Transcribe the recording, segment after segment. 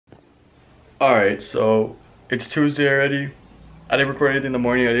Alright, so it's Tuesday already. I didn't record anything in the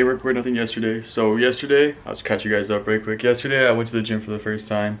morning. I didn't record nothing yesterday. So yesterday, I'll just catch you guys up right quick. Yesterday, I went to the gym for the first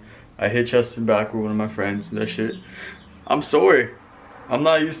time. I hit chest and back with one of my friends. That shit. I'm sore. I'm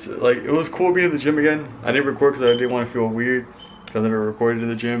not used to, like, it was cool being in the gym again. I didn't record because I didn't want to feel weird. Because I never recorded in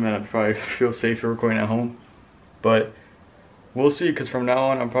the gym and I'd probably feel safer recording at home. But we'll see, because from now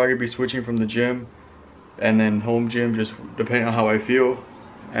on, I'm probably going to be switching from the gym and then home gym, just depending on how I feel.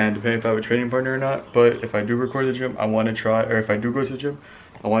 And depending if I have a training partner or not. But if I do record the gym, I want to try, or if I do go to the gym,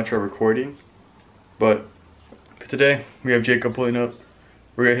 I want to try recording. But for today, we have Jacob pulling up.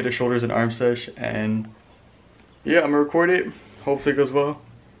 We're going to hit a shoulders and arm sesh. And yeah, I'm going to record it. Hopefully it goes well.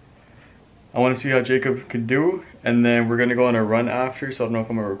 I want to see how Jacob can do. And then we're going to go on a run after. So I don't know if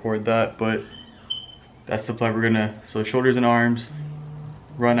I'm going to record that. But that's the plan. We're going to, so shoulders and arms,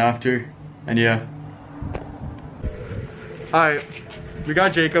 run after. And yeah. Alright. We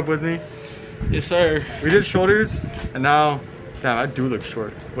got Jacob with me. Yes, sir. We did shoulders, and now, damn, I do look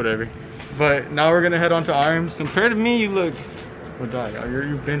short. Whatever. But now we're gonna head on to arms. Compared to me, you look. Well, dog,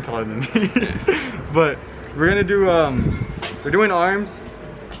 you've been taller than me. But we're gonna do we're doing arms.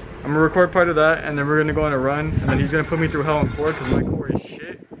 I'm gonna record part of that, and then we're gonna go on a run, and then he's gonna put me through hell and core because my core is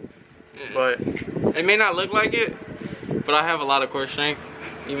shit. Yeah. But it may not look like it, but I have a lot of core strength,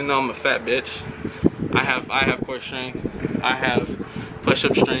 even though I'm a fat bitch. I have core strength. I have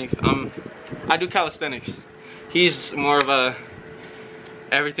push-up strength. I do calisthenics. He's more of a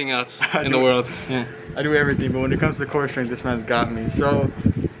everything else in the world. Yeah. I do everything, but when it comes to core strength, this man's got me. So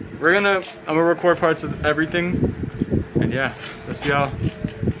I'm gonna record parts of everything, and yeah, let's see how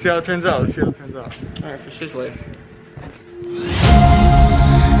it turns out. Let's see how it turns out. All right, for shit's life.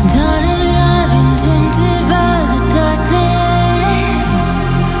 Darling, I've been tempted by the darkness,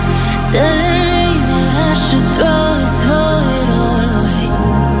 telling me that I should throw it all away.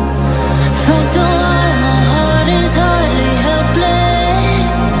 Fight so hard, my heart is hardly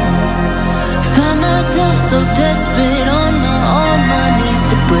helpless. Find myself so desperate on my knees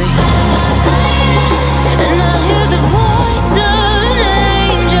to break. And I hear the voice of an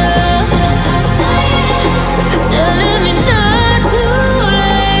angel telling me not to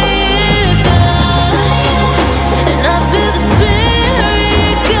lay it down. And I feel the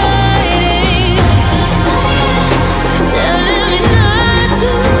spirit guiding, telling me not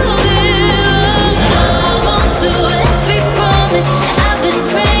to give up. Hold on to every promise I've been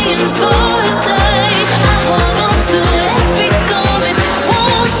praying for at night. I hold on to every garment,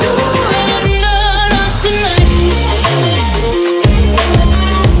 won't surrender, not tonight.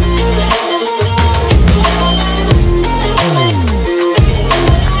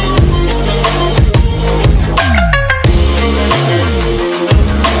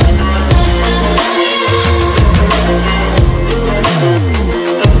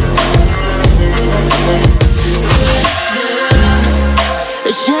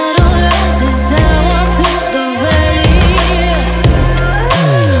 The shadow rises, I walk through the valley,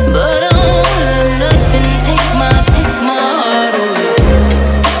 but I won't let nothing take my heart away.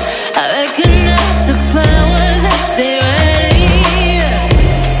 I recognize the powers as they rally.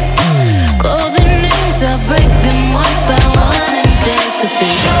 Call the names, I break them one by one and face to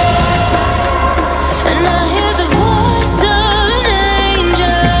face. And I hear the voice of an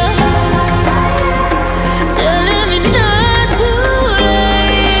angel telling me not to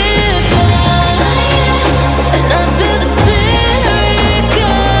lay it down. And I feel the spirit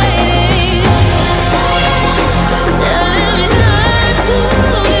guiding, telling me not to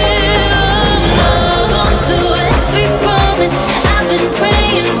give up. Hold on to every promise I've been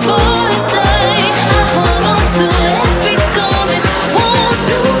praying for at night. I hold on to every garment, won't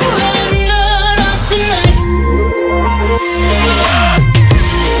surrender, not tonight.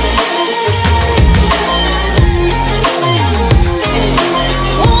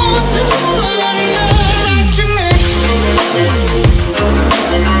 Won't surrender, not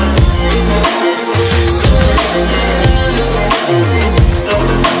tonight.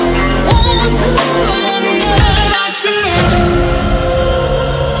 Won't surrender, not tonight.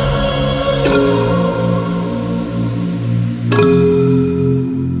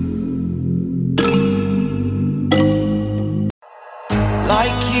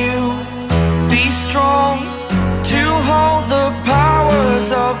 Like you, be strong to hold the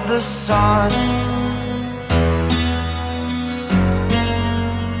powers of the sun.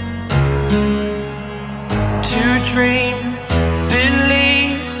 To dream,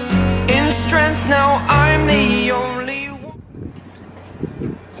 believe in strength. Now I'm the only one.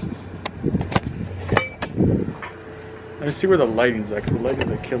 let's see where the lighting's at, 'cause the lighting's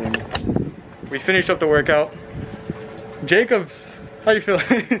are killing me. We finished up the workout. Jacob's How you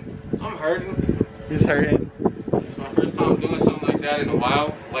feeling? I'm hurting. He's hurting. It's my first time doing something like that in a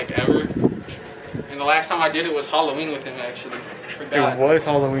while, like ever. And the last time I did it was Halloween with him, actually. It was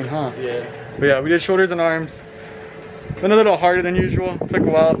Halloween, huh? Yeah. But yeah, we did shoulders and arms. Went a little harder than usual. Took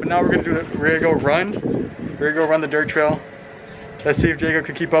a while, but now we're gonna do it. We're gonna go run. We're gonna go run the dirt trail. Let's see if Jacob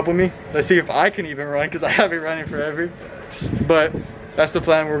can keep up with me. Let's see if I can even run, because I haven't been running forever. But that's the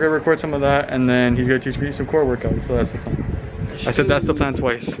plan. We're gonna record some of that, and then he's gonna teach me some core workouts. So that's the plan. I said that's the plan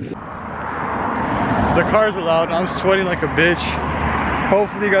twice. The car's loud. I'm sweating like a bitch.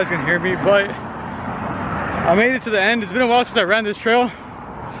 Hopefully you guys can hear me, but I made it to the end. It's been a while since I ran this trail.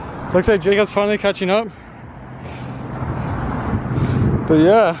 Looks like Jacob's finally catching up. But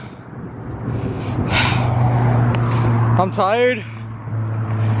yeah, I'm tired.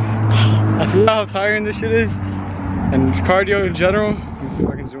 I feel how tiring this shit is, and cardio in general. Let me see if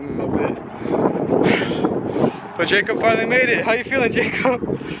I can zoom in a bit. But Jacob finally made it. How you feeling, Jacob?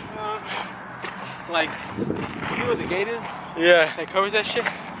 Like, you know what the gate is? Yeah. That covers that shit.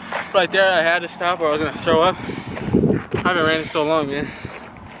 Right there, I had to stop or I was gonna throw up. I haven't ran in so long, man.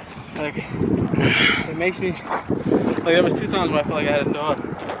 Like, it makes me, like, there was 2 times where I felt like I had to throw up.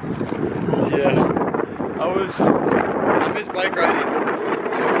 Yeah. I miss bike riding.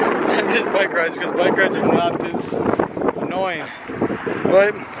 I miss bike rides because bike rides are not this annoying.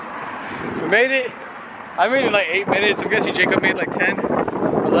 But we made it. I made it like 8 minutes. I'm guessing Jacob made like 10,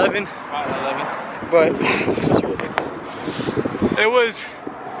 11. About 11. But it was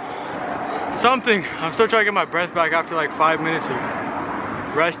something. I'm still trying to get my breath back after like 5 minutes of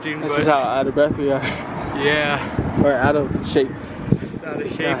resting. This is how out of breath we are. Yeah. Or out of shape. It's out of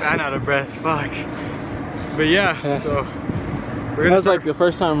shape and out of breath. Fuck. But yeah, so we're gonna. That was like the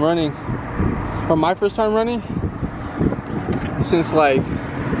first time running, or my first time running since like,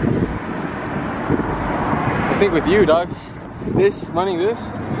 I think with you, dog. Running this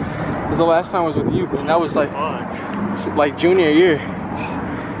was the last time I was with you, and that was like, like junior year.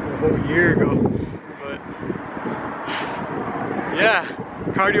 A whole year ago. But yeah,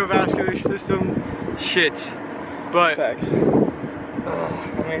 cardiovascular system shit. But Facts. I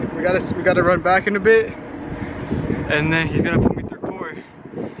mean, we gotta run back in a bit, and then he's gonna put me through core.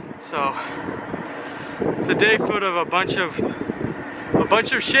 So it's a day filled of a bunch of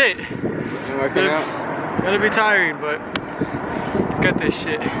shit. You working out? Gonna be tiring, but let's get this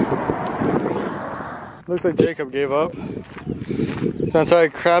shit. Looks like Jacob gave up. I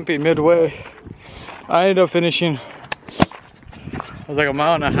started cramping midway. I ended up finishing, it was like a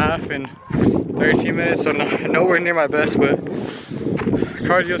mile and a half in 13 minutes, so nowhere near my best, but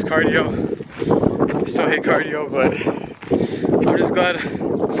cardio's cardio. I still hate cardio, but I'm just glad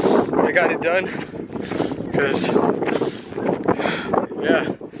I got it done, because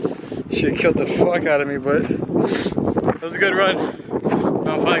yeah, shit killed the fuck out of me, but it was a good run.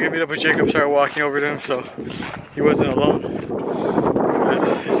 Now I'm finally gonna meet up with Jacob, start walking over to him, so he wasn't alone.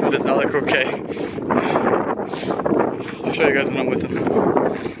 This one does not look okay. I'll show you guys when I'm with him.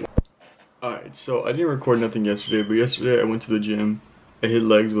 Alright, so I didn't record nothing yesterday, but yesterday I went to the gym. I hit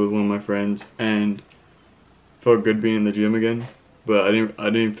legs with one of my friends, and felt good being in the gym again. But I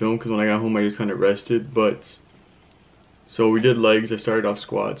didn't film because when I got home I just kind of rested. But so we did legs. I started off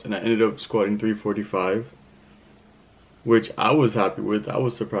squats, and I ended up squatting 345, which I was happy with. I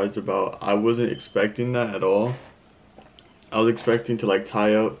was surprised about. I wasn't expecting that at all. I was expecting to like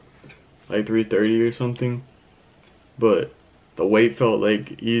tie up like 330 or something, but the weight felt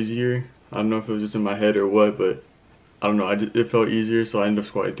like easier. I don't know if it was just in my head or what, but I don't know. It felt easier, so I ended up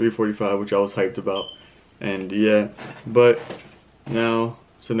squatting 345, which I was hyped about. And yeah, but now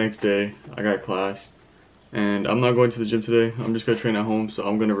it's the next day. I got class, and I'm not going to the gym today. I'm just gonna train at home, so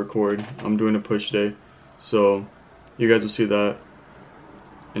I'm gonna record. I'm doing a push day, so you guys will see that.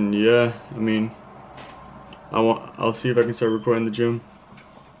 And yeah, I mean, I'll see if I can start recording the gym,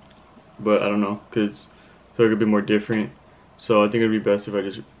 but I don't know, because I feel like it'd be more different. So I think it'd be best if I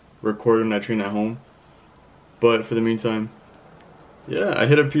just record when I train at home. But for the meantime, yeah, I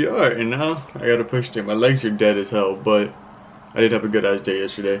hit a PR, and now I got a push day. My legs are dead as hell, but I did have a good ass day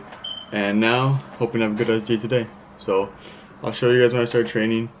yesterday, and now hoping to have a good ass day today. So I'll show you guys when I start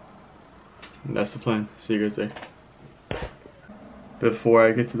training, and that's the plan. See you guys there. Before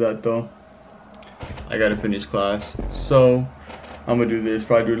I get to that though, I gotta finish class, so I'm gonna do this,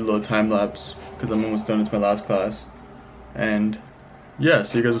 probably do a little time lapse because I'm almost done. It's my last class, and yeah,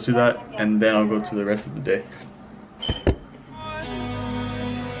 so you guys will see that, and then I'll go to the rest of the day.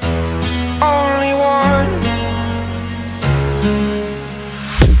 Only one.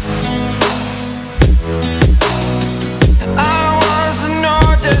 I was an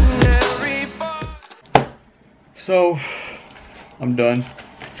ordinary boy. So I'm done.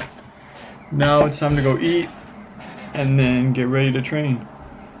 Now it's time to go eat and then get ready to train.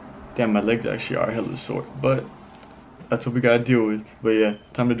 Damn, my legs actually are hella sore, but that's what we gotta deal with. But yeah,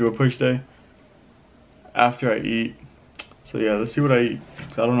 time to do a push day after I eat. So yeah, let's see what I eat,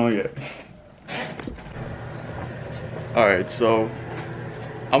 'cause I don't know yet. Alright, so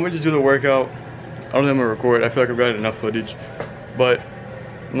I'm gonna just do the workout. I don't think I'm gonna record. I feel like I've got enough footage, but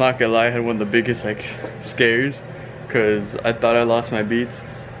I'm not gonna lie, I had one of the biggest like scares because I thought I lost my beats,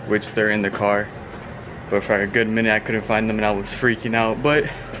 which they're in the car, but for like a good minute I couldn't find them and I was freaking out. But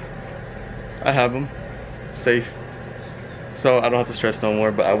I have them safe, so I don't have to stress no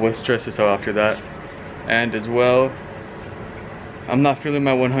more. But I was stressed as hell after that. And as well, I'm not feeling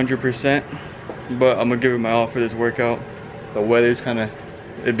my 100%, but I'm gonna give it my all for this workout. The weather's kind of,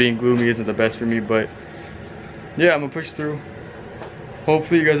 it being gloomy isn't the best for me, but yeah, I'm gonna push through.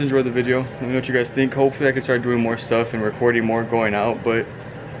 Hopefully you guys enjoyed the video. Let me know what you guys think. Hopefully I can start doing more stuff and recording more, going out. But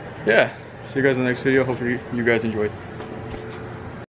yeah, see you guys in the next video. Hopefully you guys enjoyed.